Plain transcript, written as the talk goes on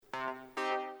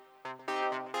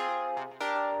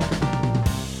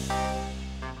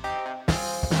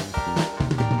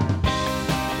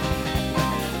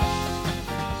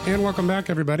And welcome back,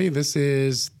 everybody. This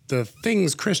is the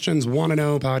Things Christians Want to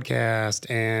Know podcast.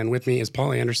 And with me is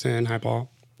Paul Anderson. Hi, Paul.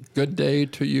 Good day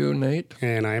to you, Nate.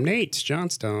 And I am Nate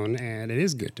Johnstone, and it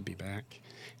is good to be back.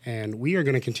 And we are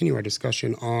going to continue our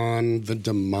discussion on the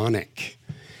demonic.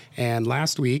 And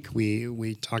last week,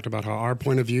 we talked about how our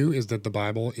point of view is that the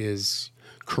Bible is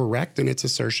correct in its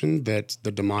assertion that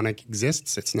the demonic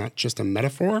exists. It's not just a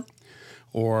metaphor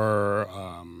or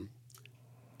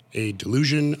a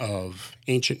delusion of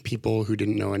ancient people who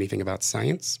didn't know anything about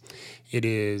science. It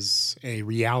is a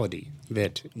reality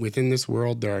that within this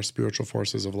world there are spiritual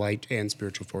forces of light and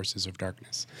spiritual forces of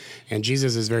darkness. And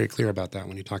Jesus is very clear about that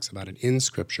when he talks about it in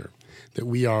Scripture, that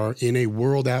we are in a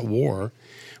world at war.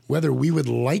 Whether we would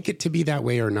like it to be that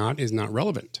way or not is not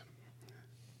relevant.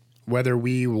 Whether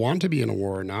we want to be in a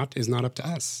war or not is not up to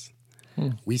us.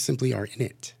 We simply are in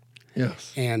it.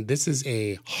 Yes. And this is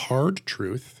a hard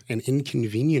truth, an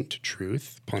inconvenient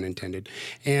truth, pun intended.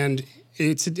 And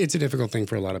it's a difficult thing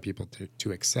for a lot of people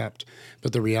to accept.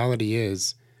 But the reality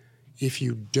is, if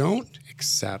you don't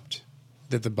accept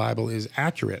that the Bible is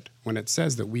accurate when it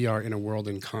says that we are in a world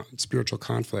in spiritual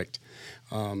conflict,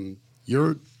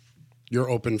 you're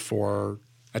open for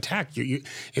attack.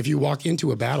 If you walk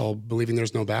into a battle believing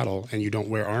there's no battle and you don't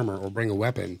wear armor or bring a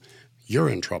weapon, you're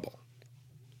in trouble.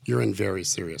 You're in very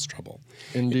serious trouble.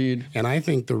 Indeed. And I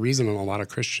think the reason a lot of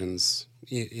Christians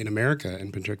in America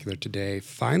in particular today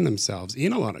find themselves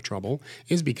in a lot of trouble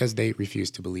is because they refuse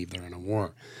to believe they're in a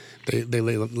war. They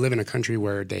live in a country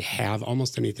where they have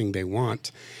almost anything they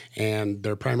want, and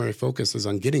their primary focus is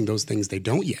on getting those things they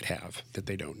don't yet have that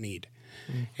they don't need.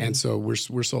 Mm-hmm. And so we're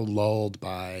so lulled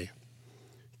by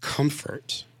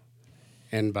comfort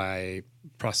and by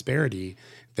prosperity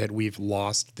that we've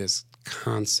lost this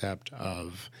concept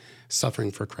of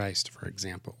suffering for Christ, for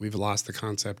example. We've lost the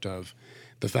concept of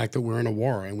the fact that we're in a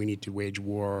war and we need to wage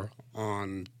war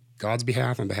on God's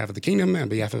behalf, on behalf of the kingdom, on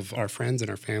behalf of our friends and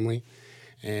our family.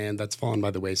 And that's fallen by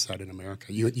the wayside in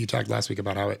America. You talked last week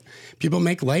about how people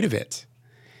make light of it.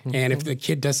 Mm-hmm. And if the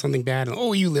kid does something bad,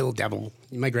 oh, you little devil.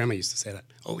 My grandma used to say that.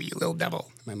 Oh, you little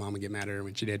devil. My mom would get mad at her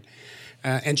when she did.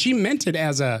 And she meant it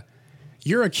as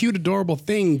you're a cute, adorable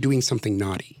thing doing something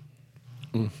naughty.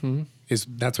 Mm-hmm.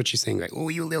 That's what she's saying, like, oh,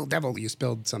 you little devil, you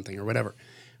spilled something or whatever.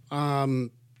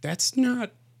 That's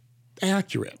not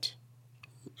accurate.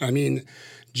 I mean,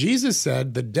 Jesus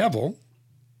said the devil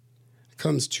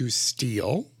comes to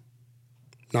steal,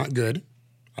 not good.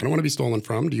 I don't want to be stolen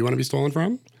from. Do you want to be stolen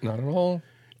from? Not at all.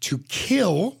 To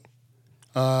kill,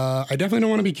 I definitely don't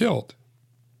want to be killed.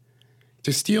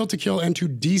 To steal, to kill, and to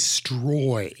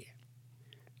destroy.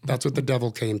 That's what the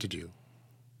devil came to do.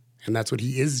 And that's what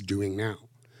he is doing now.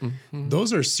 Mm-hmm.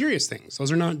 Those are serious things.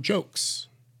 Those are not jokes.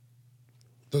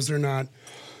 Those are not,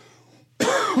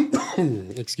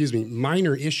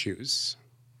 minor issues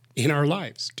in our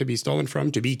lives. To be stolen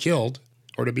from, to be killed,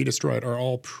 or to be destroyed are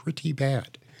all pretty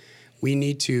bad. We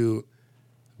need to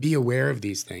be aware of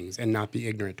these things and not be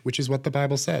ignorant, which is what the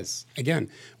Bible says. Again,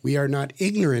 we are not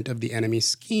ignorant of the enemy's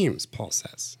schemes, Paul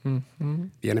says. Mm-hmm.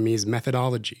 The enemy's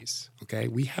methodologies, okay?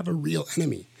 We have a real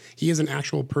enemy. He is an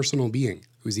actual personal being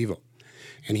who's evil,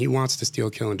 and he wants to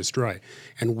steal, kill, and destroy.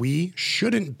 And we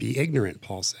shouldn't be ignorant,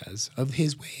 Paul says, of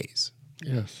his ways.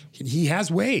 Yes. He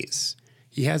has ways.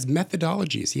 He has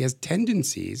methodologies. He has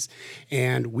tendencies,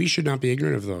 and we should not be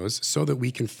ignorant of those so that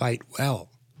we can fight well,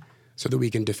 so that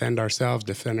we can defend ourselves,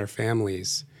 defend our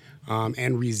families,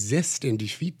 and resist and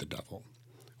defeat the devil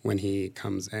when he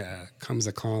comes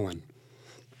a-calling.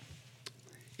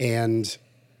 And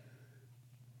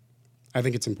I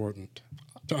think it's important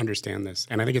to understand this.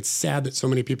 And I think it's sad that so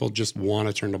many people just want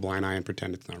to turn a blind eye and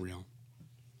pretend it's not real.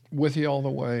 With you all the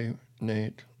way,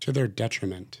 Nate. To their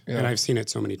detriment. Yeah. And I've seen it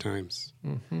so many times.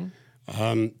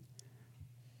 Mm-hmm.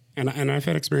 And I've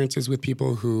had experiences with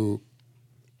people who,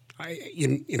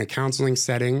 in a counseling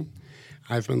setting,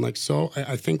 I've been like, so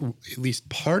I think at least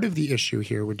part of the issue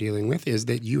here we're dealing with is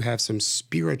that you have some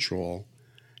spiritual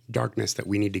darkness that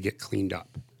we need to get cleaned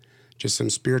up. Just some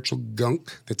spiritual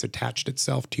gunk that's attached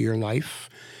itself to your life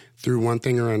through one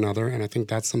thing or another. And I think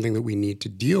that's something that we need to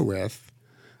deal with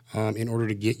in order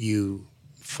to get you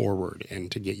forward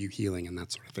and to get you healing and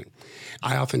that sort of thing.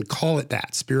 I often call it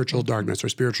that, spiritual darkness or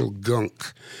spiritual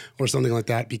gunk or something like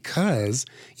that, because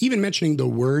even mentioning the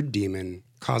word demon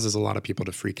causes a lot of people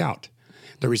to freak out.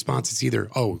 The response is either,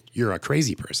 oh, you're a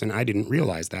crazy person. I didn't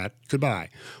realize that. Goodbye.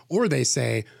 Or they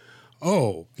say,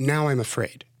 oh, now I'm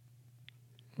afraid.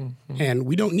 Mm-hmm. And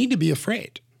we don't need to be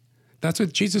afraid. That's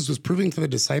what Jesus was proving to the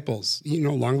disciples,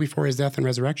 long before his death and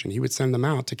resurrection. He would send them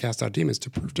out to cast out demons to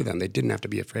prove to them they didn't have to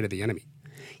be afraid of the enemy.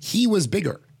 He was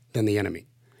bigger than the enemy.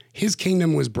 his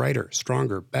kingdom was brighter,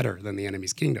 stronger, better than the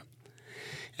enemy's kingdom.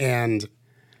 And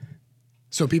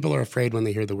so people are afraid when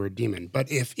they hear the word demon.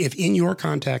 But if in your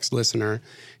context, listener,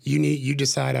 you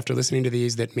decide after listening to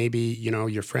these that maybe,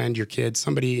 your friend, your kid,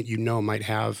 somebody might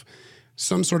have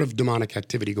some sort of demonic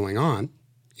activity going on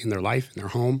in their life, in their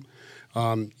home,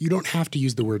 you don't have to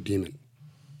use the word demon.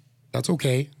 That's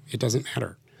okay. It doesn't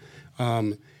matter.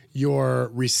 Your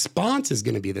response is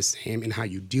going to be the same in how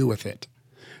you deal with it.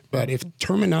 But if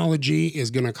terminology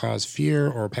is going to cause fear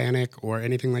or panic or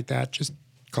anything like that, just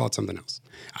call it something else.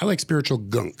 I like spiritual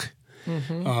gunk.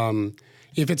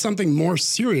 If it's something more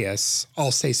serious,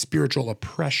 I'll say spiritual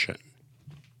oppression.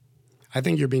 I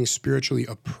think you're being spiritually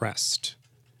oppressed.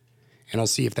 And I'll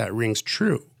see if that rings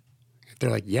true. If they're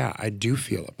like, yeah, I do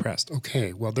feel oppressed.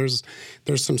 Okay, well, there's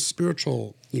some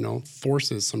spiritual,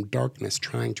 forces, some darkness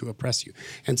trying to oppress you.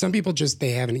 And some people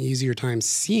they have an easier time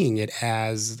seeing it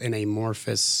as an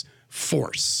amorphous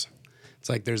force. It's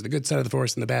like there's the good side of the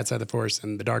force and the bad side of the force,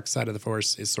 and the dark side of the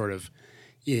force is sort of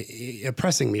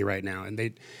oppressing me right now.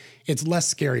 And it's less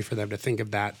scary for them to think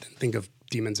of that than think of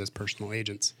demons as personal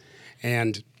agents.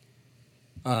 And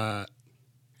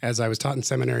as I was taught in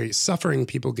seminary, suffering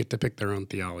people get to pick their own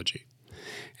theology.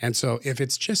 And so if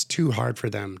it's just too hard for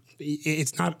them,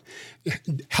 it's not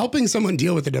helping someone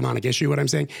deal with the demonic issue. What I'm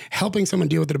saying, helping someone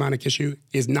deal with the demonic issue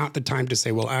is not the time to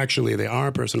say, well, actually they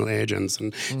are personal agents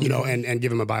and, and give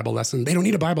them a Bible lesson. They don't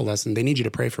need a Bible lesson. They need you to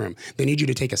pray for them. They need you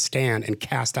to take a stand and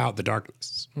cast out the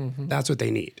darkness. That's what they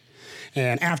need.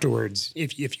 And afterwards,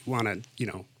 if you want to,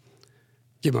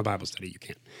 give them a Bible study, you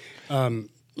can.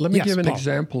 Let me give an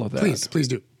example of that. Please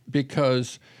do.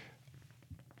 Because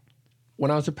when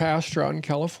I was a pastor out in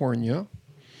California,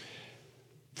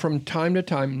 from time to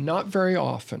time, not very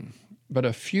often, but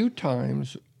a few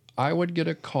times, I would get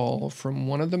a call from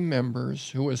one of the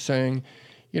members who was saying,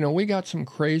 we got some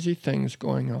crazy things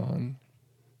going on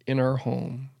in our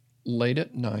home late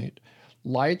at night,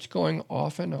 lights going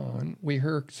off and on. We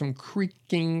hear some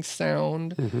creaking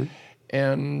sound,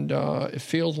 and it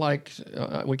feels like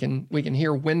we can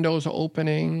hear windows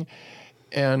opening.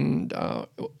 And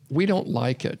we don't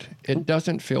like it. It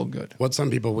doesn't feel good. What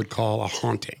some people would call a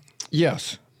haunting.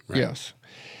 Yes, right. Yes.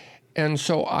 And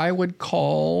so I would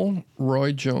call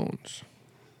Roy Jones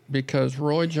because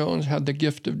Roy Jones had the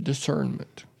gift of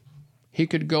discernment. He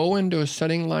could go into a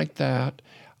setting like that.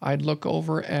 I'd look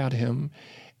over at him,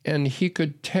 and he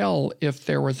could tell if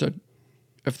there was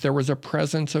a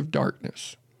presence of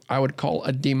darkness. I would call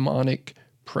a demonic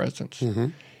presence.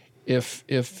 If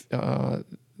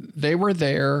they were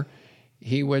there,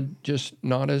 he would just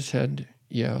nod his head,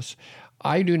 yes.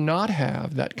 I do not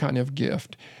have that kind of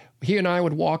gift. He and I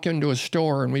would walk into a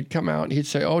store and we'd come out and he'd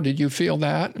say, oh, did you feel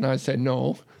that? And I'd say,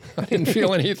 no, I didn't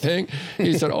feel anything.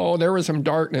 He said, oh, there was some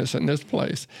darkness in this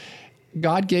place.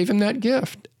 God gave him that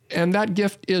gift. And that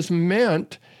gift is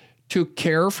meant to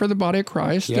care for the body of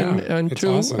Christ and to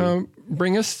awesome.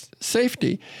 Bring us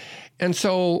safety. And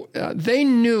so they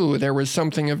knew there was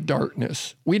something of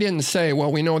darkness. We didn't say,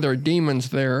 well, we know there are demons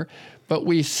there, but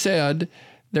we said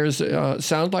there's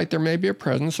sounds like there may be a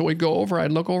presence. So we'd go over,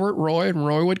 I'd look over at Roy, and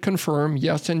Roy would confirm,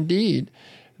 yes, indeed,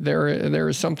 there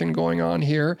is something going on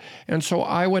here. And so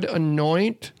I would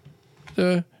anoint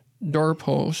the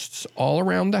doorposts all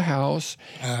around the house.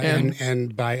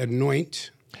 And by anoint,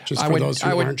 just for those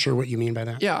who aren't sure what you mean by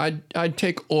that. Yeah, I'd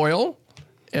take oil.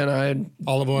 And I'd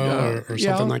olive oil or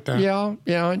something like that.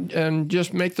 Yeah, and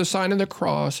just make the sign of the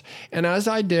cross. And as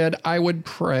I did, I would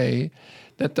pray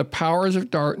that the powers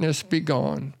of darkness be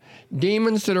gone.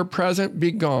 Demons that are present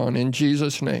be gone in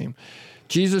Jesus' name.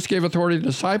 Jesus gave authority to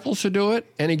disciples to do it,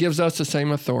 and he gives us the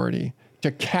same authority to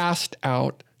cast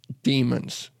out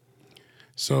demons.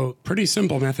 So pretty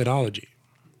simple methodology.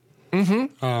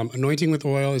 Anointing with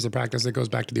oil is a practice that goes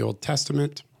back to the Old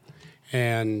Testament.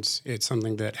 And it's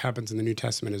something that happens in the New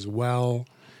Testament as well.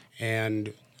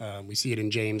 And we see it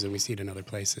in James and we see it in other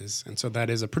places. And so that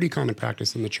is a pretty common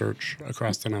practice in the church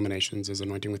across denominations, is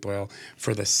anointing with oil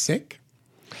for the sick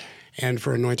and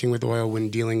for anointing with oil when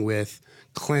dealing with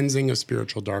cleansing of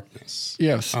spiritual darkness.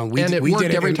 Yes, and it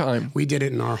worked every time. We did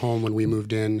it in our home when we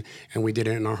moved in, and we did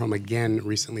it in our home again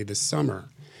recently this summer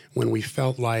when we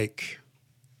felt like,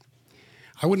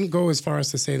 I wouldn't go as far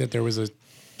as to say that there was a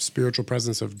spiritual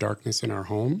presence of darkness in our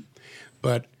home,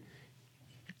 but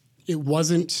it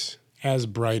wasn't as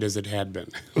bright as it had been.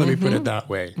 Let me put it that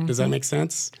way. Does that make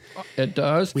sense? It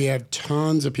does. We have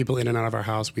tons of people in and out of our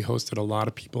house. We hosted a lot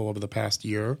of people over the past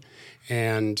year,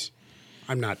 and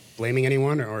I'm not blaming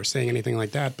anyone or saying anything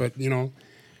like that, but,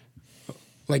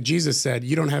 Like Jesus said,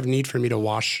 you don't have need for me to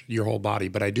wash your whole body,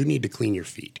 but I do need to clean your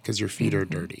feet because your feet are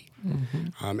dirty.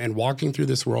 And walking through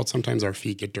this world, sometimes our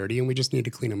feet get dirty and we just need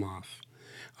to clean them off.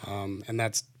 And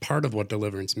that's part of what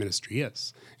deliverance ministry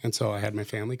is. And so I had my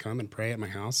family come and pray at my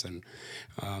house, and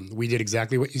we did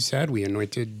exactly what you said. We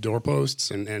anointed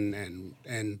doorposts and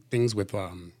things with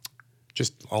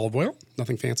just olive oil,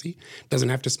 nothing fancy. Doesn't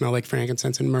have to smell like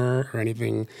frankincense and myrrh or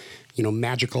anything,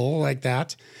 magical like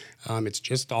that. It's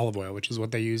just olive oil, which is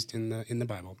what they used in the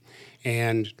Bible.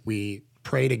 And we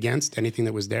prayed against anything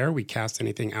that was there. We cast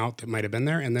anything out that might have been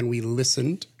there, and then we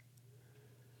listened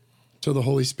to the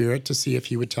Holy Spirit to see if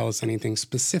he would tell us anything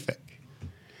specific.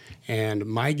 And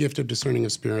my gift of discerning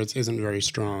of spirits isn't very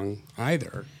strong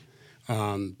either.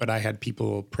 But I had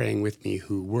people praying with me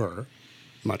who were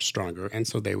much stronger. And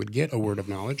so they would get a word of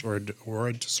knowledge or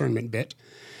a discernment bit.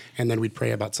 And then we'd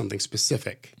pray about something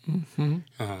specific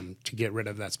to get rid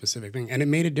of that specific thing. And it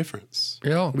made a difference.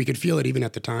 Yeah. We could feel it even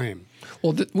at the time.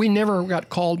 Well, we never got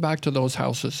called back to those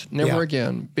houses, never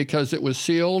again, because it was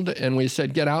sealed and we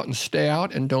said, get out and stay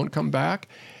out and don't come back.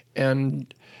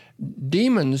 And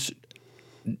demons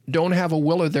don't have a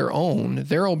will of their own.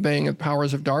 They're obeying the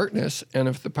powers of darkness. And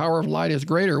if the power of light is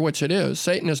greater, which it is,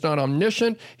 Satan is not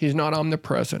omniscient. He's not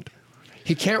omnipresent.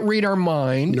 He can't read our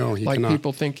mind like cannot.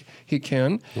 People think he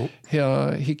can. Nope.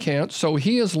 He can't. So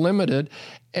he is limited.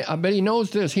 But he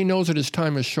knows this. He knows that his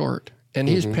time is short, and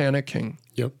he's panicking.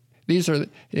 Yep. These are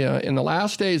in the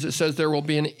last days, it says there will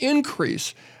be an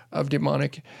increase of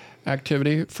demonic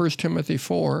activity, 1 Timothy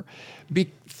 4,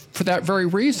 for that very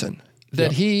reason,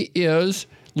 that he is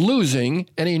losing,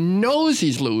 and he knows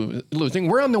he's losing.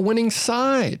 We're on the winning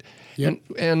side. Yep.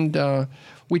 And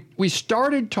we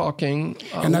started talking.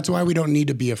 And that's why we don't need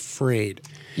to be afraid.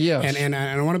 Yes. And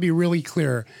I want to be really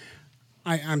clear.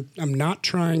 I'm not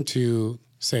trying to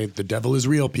say the devil is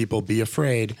real, people, be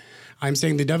afraid. I'm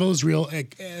saying the devil is real.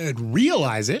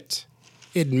 Realize it.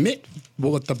 Admit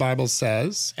what the Bible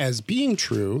says as being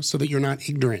true so that you're not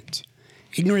ignorant.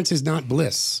 Ignorance is not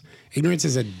bliss. Ignorance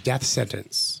is a death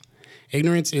sentence.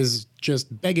 Ignorance is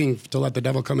just begging to let the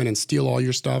devil come in and steal all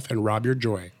your stuff and rob your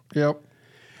joy. Yep.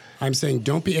 I'm saying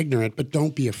don't be ignorant, but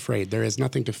don't be afraid. There is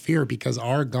nothing to fear because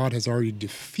our God has already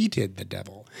defeated the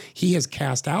devil. He has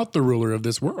cast out the ruler of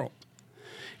this world.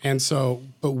 And so,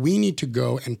 but we need to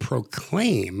go and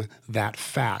proclaim that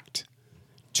fact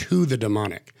to the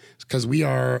demonic because we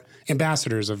are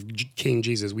ambassadors of King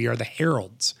Jesus. We are the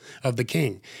heralds of the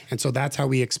King. And so that's how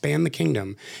we expand the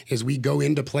kingdom is we go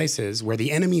into places where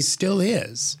the enemy still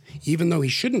is, even though he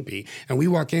shouldn't be. And we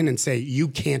walk in and say, you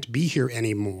can't be here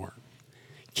anymore.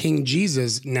 King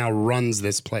Jesus now runs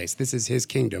this place. This is his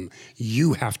kingdom.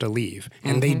 You have to leave.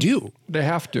 And they do. They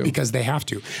have to. Because they have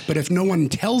to. But if no one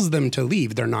tells them to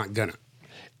leave, they're not gonna.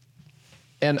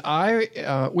 And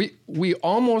we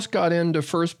almost got into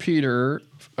 1 Peter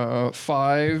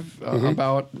 5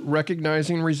 about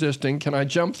recognizing, resisting. Can I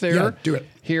jump there? Yeah, do it.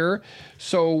 Here.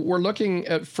 So we're looking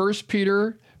at 1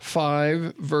 Peter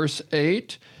 5, verse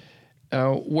 8,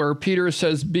 where Peter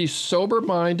says, be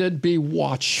sober-minded, be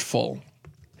watchful.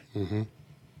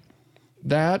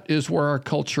 That is where our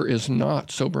culture is not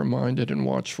sober-minded and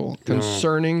watchful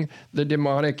concerning the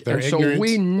demonic. They're and so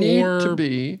we need to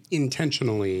be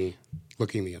intentionally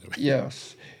looking the other way.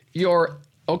 Yes.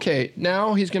 Okay,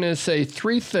 now he's going to say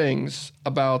three things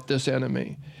about this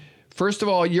enemy. First of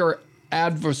all, your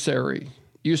adversary.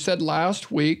 You said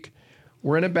last week,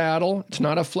 we're in a battle. It's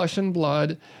not a flesh and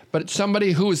blood, but it's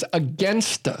somebody who is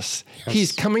against us. Yes.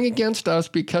 He's coming against us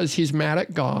because he's mad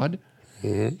at God.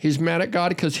 He's mad at God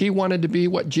because he wanted to be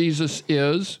what Jesus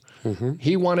is.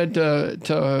 He wanted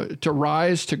to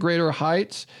rise to greater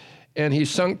heights, and he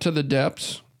sunk to the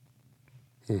depths,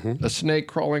 a snake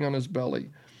crawling on his belly.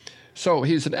 So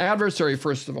he's an adversary,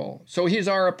 first of all. So he's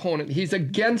our opponent. He's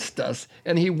against us,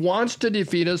 and he wants to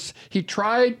defeat us. He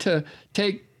tried to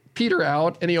take Peter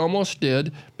out, and he almost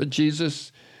did, but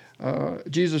Jesus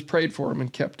prayed for him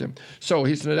and kept him. So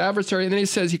he's an adversary. And then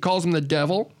he calls him the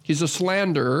devil. He's a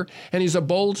slanderer, and he's a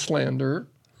bold slanderer.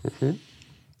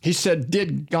 He said,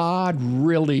 did God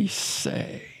really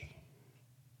say?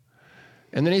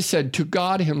 And then he said to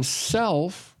God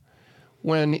himself,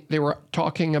 when they were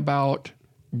talking about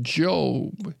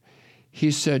Job, he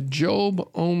said, Job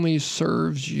only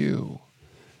serves you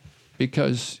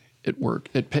because it worked.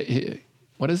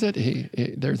 What is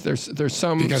it? There's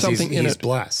something in it. He's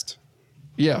blessed.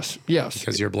 Yes.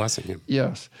 Because you're blessing him.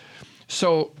 Yes.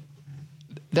 So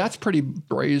that's pretty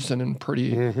brazen and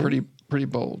pretty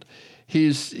bold.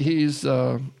 He's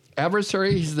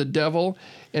adversary. He's the devil,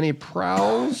 and he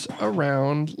prowls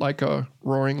around like a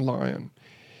roaring lion.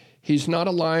 He's not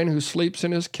a lion who sleeps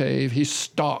in his cave. He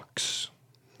stalks.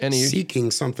 and he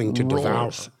seeking something to roars.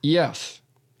 devour. Yes,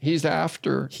 he's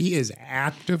after. He is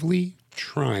actively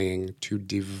trying to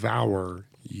devour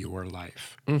your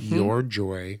life, your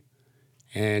joy,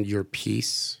 and your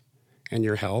peace, and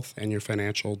your health, and your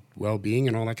financial well-being,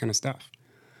 and all that kind of stuff.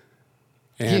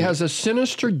 And he has a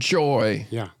sinister joy.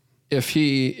 Yeah. If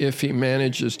he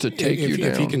manages to take you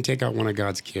down. If he can take out one of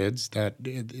God's kids,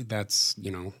 that's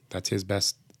his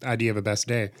best idea of a best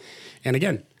day. And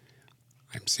again,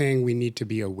 I'm saying we need to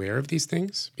be aware of these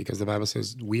things because the Bible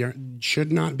says we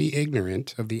should not be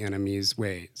ignorant of the enemy's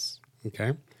ways.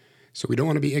 Okay? So we don't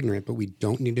want to be ignorant, but we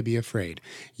don't need to be afraid.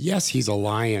 Yes, he's a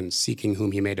lion seeking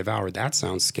whom he may devour. That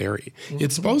sounds scary.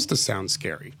 It's supposed to sound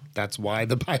scary. That's why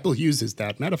the Bible uses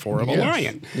that metaphor of a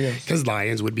lion. Because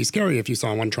lions would be scary if you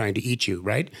saw one trying to eat you,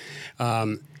 right?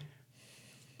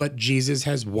 But Jesus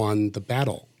has won the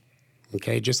battle.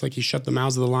 Okay? Just like he shut the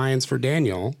mouths of the lions for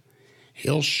Daniel,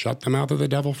 he'll shut the mouth of the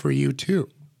devil for you too.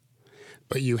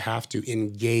 But you have to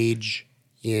engage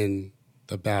in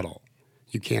the battle.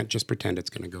 You can't just pretend it's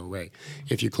going to go away.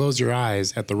 If you close your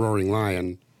eyes at the roaring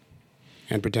lion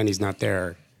and pretend he's not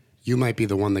there, you might be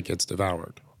the one that gets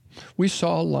devoured. We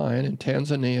saw a lion in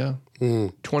Tanzania,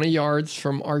 20 yards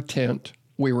from our tent.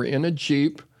 We were in a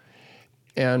Jeep,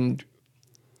 and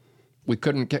we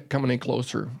couldn't come any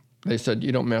closer. They said,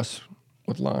 you don't mess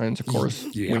with lions, of course.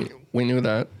 Yeah. We knew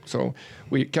that, so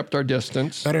we kept our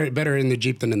distance. Better in the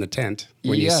Jeep than in the tent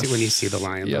when you see the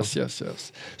lion.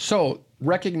 Yes. So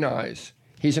recognize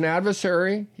he's an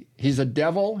adversary, he's a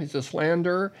devil, he's a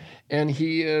slanderer, and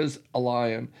he is a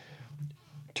lion.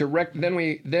 Then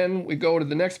we go to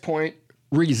the next point,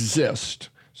 resist.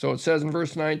 So it says in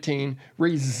verse 19,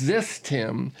 resist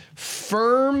him,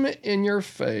 firm in your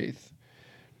faith,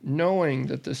 knowing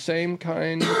that the same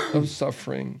kinds of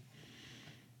suffering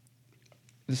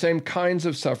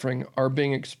are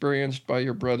being experienced by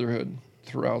your brotherhood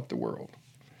throughout the world.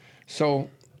 So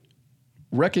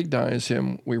recognize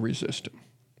him, we resist him.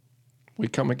 We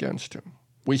come against him.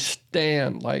 We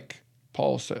stand, like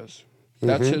Paul says.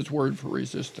 That's his word for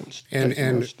resistance. And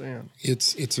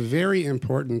it's very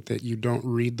important that you don't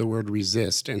read the word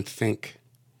resist and think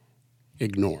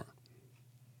ignore.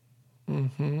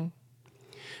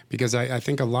 Because I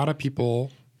think a lot of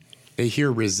people, they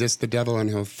hear resist the devil and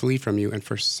he'll flee from you. And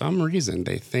for some reason,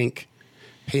 they think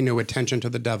pay no attention to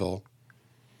the devil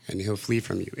and he'll flee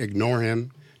from you. Ignore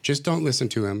him. Just don't listen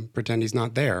to him. Pretend he's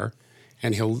not there.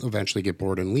 And he'll eventually get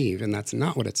bored and leave. And that's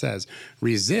not what it says.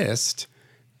 Resist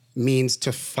means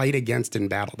to fight against in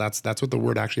battle. That's what the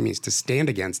word actually means, to stand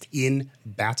against in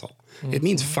battle. It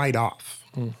means fight off.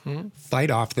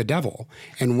 Fight off the devil.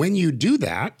 And when you do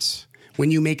that, when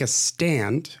you make a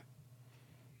stand,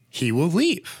 he will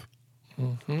leave.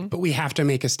 But we have to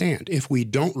make a stand. If we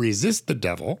don't resist the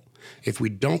devil, if we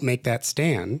don't make that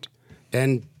stand,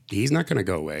 then he's not going to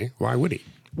go away. Why would he?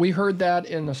 We heard that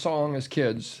in the song as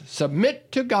kids.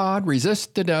 Submit to God,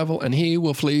 resist the devil, and he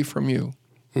will flee from you.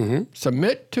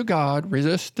 Submit to God,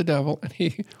 resist the devil, and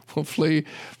he will flee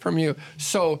from you.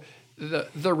 So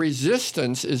the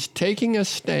resistance is taking a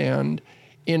stand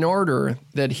in order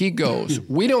that he goes.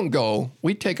 We don't go.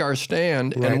 We take our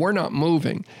stand, and we're not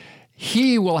moving.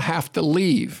 He will have to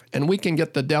leave, and we can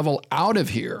get the devil out of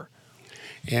here.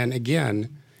 And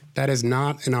again, that is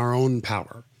not in our own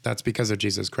power. That's because of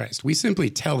Jesus Christ. We simply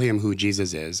tell him who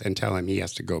Jesus is and tell him he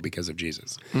has to go because of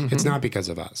Jesus. It's not because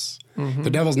of us.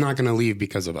 The devil's not going to leave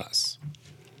because of us.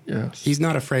 Yes. He's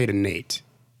not afraid of Nate.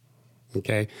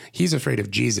 Okay? He's afraid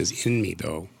of Jesus in me,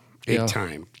 though. Big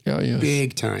time.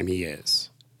 Big time he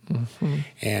is.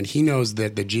 And he knows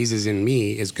that the Jesus in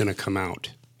me is going to come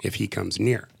out if he comes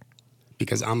near.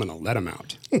 Because I'm going to let him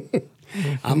out.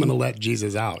 I'm going to let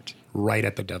Jesus out right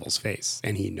at the devil's face.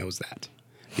 And he knows that.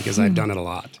 Because I've done it a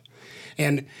lot.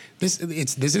 And this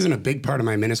isn't a big part of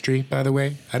my ministry, by the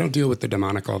way. I don't deal with the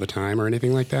demonic all the time or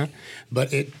anything like that.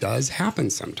 But it does happen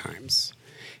sometimes.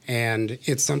 And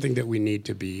it's something that we need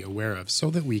to be aware of so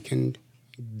that we can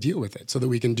deal with it, so that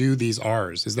we can do these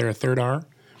R's. Is there a third R?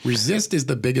 Resist is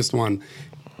the biggest one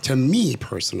to me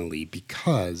personally,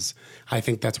 because I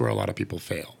think that's where a lot of people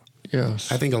fail. Yes.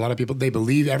 I think a lot of people, they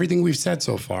believe everything we've said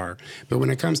so far. But when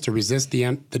it comes to resist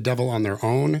the devil on their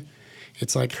own,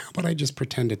 it's like, how about I just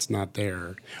pretend it's not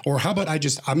there? Or how about I'm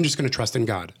just going to trust in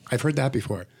God? I've heard that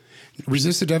before.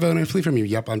 Resist the devil and I flee from you.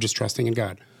 Yep, I'm just trusting in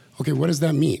God. Okay, what does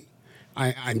that mean?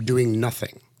 I'm doing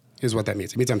nothing is what that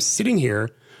means. It means I'm sitting here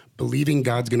believing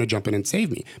God's going to jump in and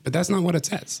save me. But that's not what it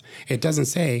says. It doesn't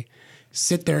say,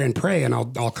 sit there and pray and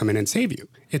I'll come in and save you.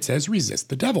 It says, resist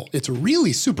the devil. It's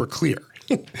really super clear.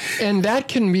 And that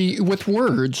can be with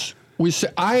words. We say,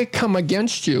 I come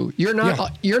against you. You're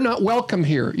not welcome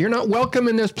here. You're not welcome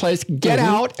in this place. Get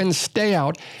out and stay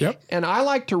out. Yep. And I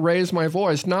like to raise my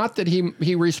voice. Not that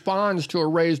he responds to a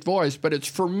raised voice, but it's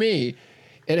for me.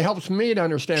 It helps me to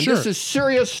understand this is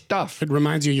serious stuff. It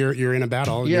reminds you you're in a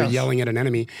battle. Yes. You're yelling at an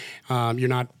enemy. You're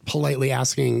not politely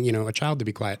asking a child to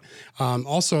be quiet.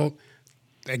 Also,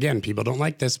 again, people don't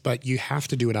like this, but you have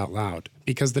to do it out loud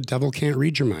because the devil can't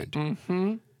read your mind.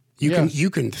 Mm-hmm. You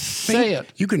can think, say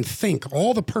it. You can think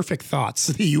all the perfect thoughts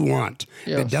that you want.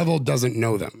 Yes. The devil doesn't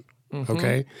know them. Mm-hmm.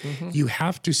 Okay, you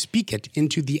have to speak it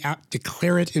into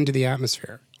declare it into the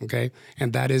atmosphere. Okay,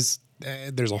 and that is.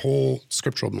 There's a whole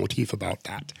scriptural motif about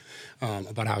that,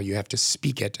 about how you have to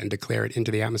speak it and declare it into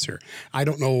the atmosphere. I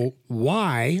don't know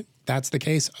why that's the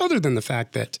case, other than the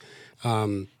fact that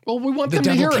we want the them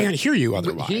to hear devil it. can't hear you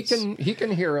otherwise. He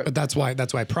can hear it. But that's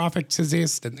why prophets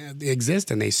exist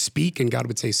and they speak, and God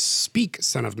would say, "Speak,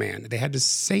 Son of Man." They had to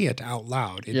say it out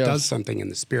loud. It does something in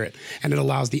the spirit, and it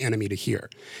allows the enemy to hear.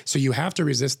 So you have to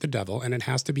resist the devil, and it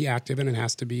has to be active, and it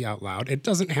has to be out loud. It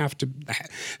doesn't have to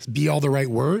be all the right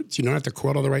words. You don't have to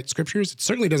quote all the right scriptures. It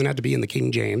certainly doesn't have to be in the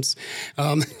King James.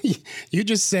 You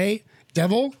just say,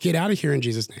 "Devil, get out of here in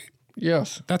Jesus' name."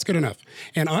 Yes. That's good enough.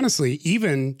 And honestly,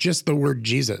 even just the word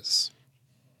Jesus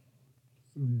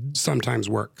sometimes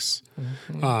works.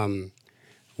 Mm-hmm.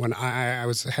 When I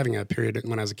was having a period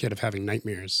when I was a kid of having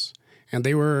nightmares, and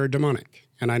they were demonic.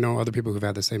 And I know other people who've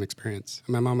had the same experience.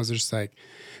 And my mom was just like,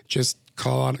 just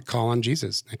call on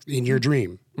Jesus in your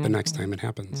dream the next time it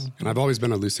happens. Mm-hmm. And I've always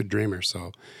been a lucid dreamer.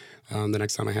 So the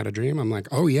next time I had a dream, I'm like,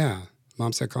 oh yeah,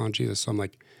 Mom said call on Jesus. So I'm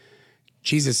like,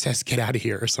 Jesus says, get out of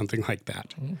here, or something like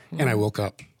that. Mm-hmm. And I woke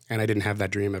up, and I didn't have that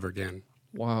dream ever again,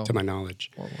 to my knowledge.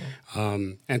 Wow.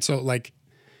 And so,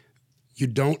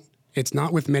 it's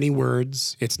not with many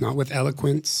words. It's not with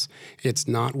eloquence. It's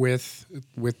not with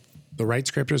the right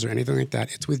scriptures or anything like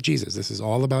that. It's with Jesus. This is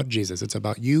all about Jesus. It's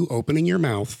about you opening your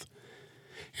mouth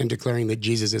and declaring that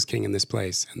Jesus is king in this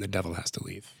place, and the devil has to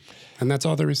leave. And that's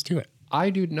all there is to it.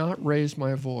 I do not raise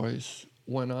my voice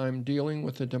when I'm dealing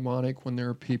with the demonic when there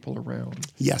are people around.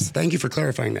 Yes, thank you for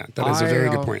clarifying that. That is a very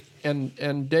good point.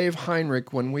 And Dave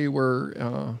Heinrich, when we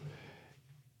were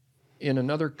in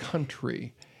another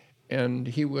country, and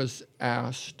he was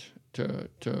asked to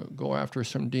go after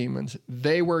some demons,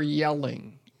 they were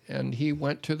yelling, and he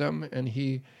went to them, and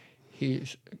he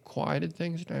quieted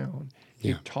things down.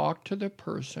 He talked to the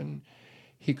person.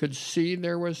 He could see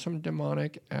there was some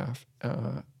demonic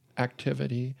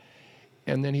activity.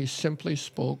 And then he simply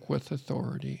spoke with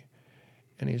authority.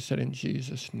 And he said, in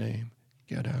Jesus' name,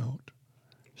 get out,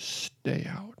 stay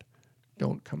out,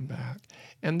 don't come back.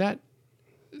 And that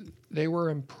they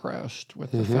were impressed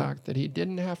with the fact that he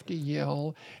didn't have to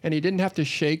yell, and he didn't have to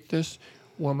shake this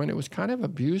woman. It was kind of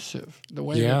abusive, the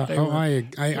way that they were.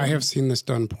 I have seen this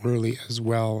done poorly as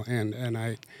well. And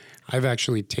I've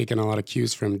actually taken a lot of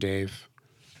cues from Dave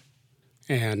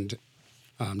and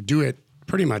do it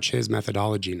pretty much his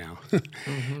methodology now.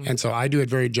 And so I do it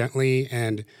very gently.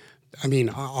 And I mean,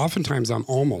 oftentimes I'm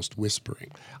almost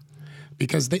whispering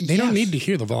because they don't need to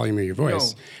hear the volume of your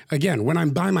voice. No. Again, when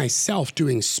I'm by myself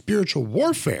doing spiritual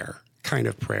warfare kind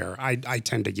of prayer, I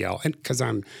tend to yell, and because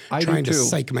I'm trying to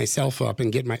psych myself up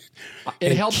and get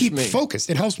keep focused.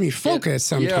 It helps me focus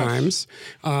sometimes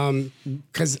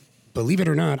because believe it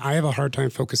or not, I have a hard time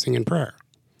focusing in prayer.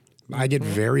 I get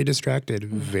very distracted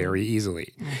very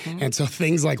easily. And so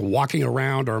things like walking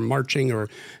around or marching or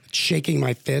shaking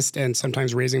my fist and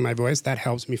sometimes raising my voice, that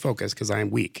helps me focus because I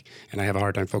am weak and I have a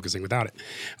hard time focusing without it.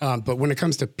 But when it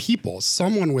comes to people,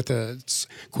 someone with a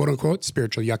quote unquote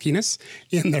spiritual yuckiness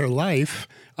in their life,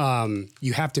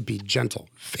 you have to be gentle,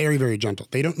 very, very gentle.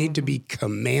 They don't need to be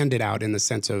commanded out in the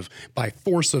sense of by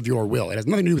force of your will. It has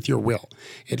nothing to do with your will.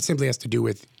 It simply has to do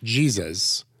with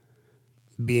Jesus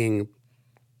being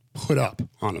put up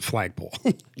on a flagpole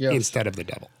instead of the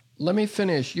devil. Let me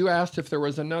finish. You asked if there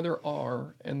was another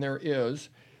R, and there is.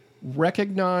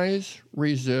 Recognize,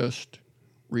 resist,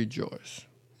 rejoice.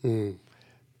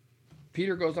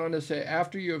 Peter goes on to say,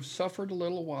 after you have suffered a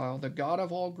little while, the God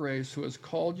of all grace, who has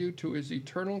called you to his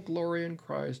eternal glory in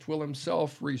Christ, will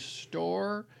himself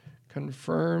restore,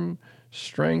 confirm,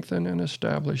 strengthen, and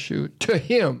establish you. To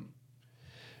him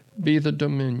be the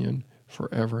dominion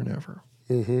forever and ever.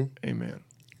 Amen.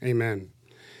 Amen.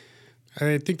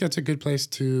 I think that's a good place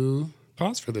to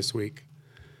pause for this week.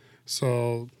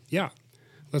 So yeah,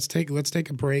 let's take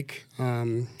a break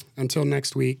until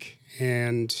next week.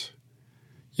 And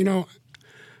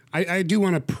I do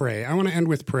want to pray. I want to end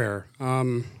with prayer.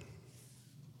 In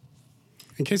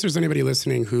case there's anybody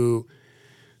listening who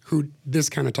this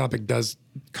kind of topic does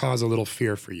cause a little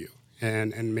fear for you.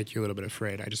 and make you a little bit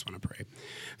afraid, I just want to pray.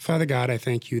 Father God, I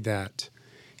thank you that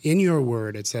in your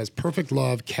word it says, perfect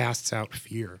love casts out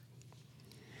fear.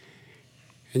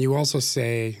 And you also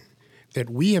say that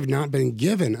we have not been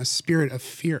given a spirit of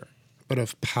fear, but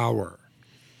of power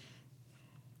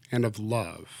and of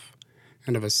love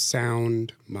and of a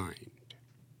sound mind.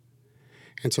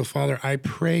 And so, Father, I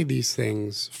pray these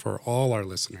things for all our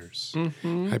listeners.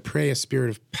 I pray a spirit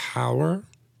of power,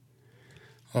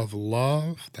 of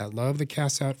love, that love that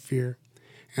casts out fear,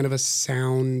 and of a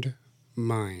sound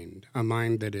mind, a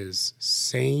mind that is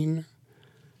sane,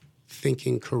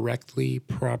 thinking correctly,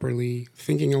 properly,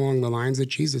 thinking along the lines that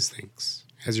Jesus thinks.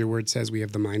 As your word says, we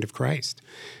have the mind of Christ.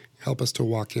 Help us to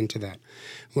walk into that.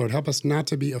 Lord, help us not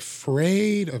to be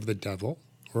afraid of the devil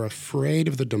or afraid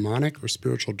of the demonic or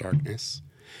spiritual darkness.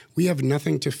 We have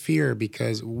nothing to fear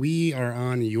because we are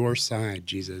on your side,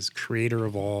 Jesus, creator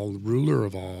of all, ruler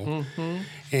of all.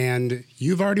 And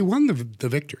you've already won the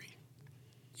victory.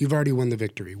 You've already won the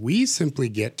victory. We simply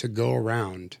get to go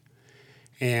around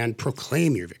and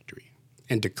proclaim your victory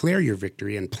and declare your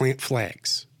victory and plant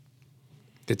flags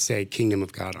that say kingdom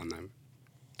of God on them,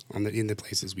 in the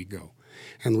places we go.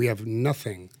 And we have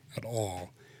nothing at all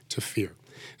to fear.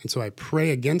 And so I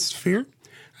pray against fear.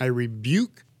 I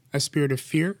rebuke a spirit of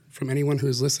fear from anyone who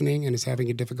is listening and is having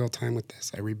a difficult time with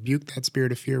this. I rebuke that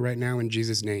spirit of fear right now in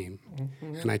Jesus' name.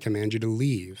 And I command you to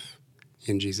leave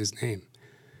in Jesus' name.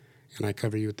 And I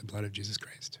cover you with the blood of Jesus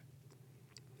Christ.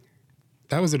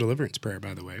 That was a deliverance prayer,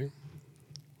 by the way.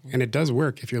 And it does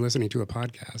work if you're listening to a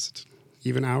podcast,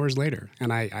 even hours later.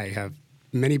 And I have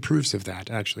many proofs of that,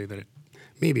 actually, that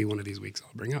maybe one of these weeks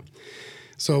I'll bring up.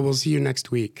 So we'll see you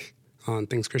next week on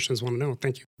Things Christians Want to Know.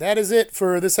 Thank you. That is it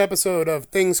for this episode of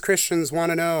Things Christians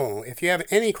Want to Know. If you have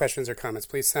any questions or comments,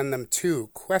 please send them to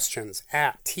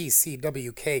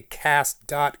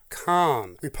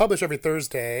questions@tcwkcast.com. We publish every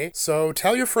Thursday, so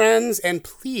tell your friends and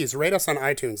please rate us on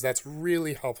iTunes. That's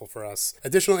really helpful for us.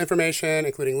 Additional information,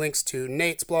 including links to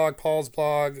Nate's blog, Paul's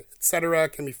blog, etc.,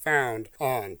 can be found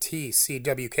on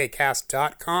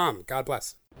tcwkcast.com. God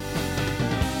bless.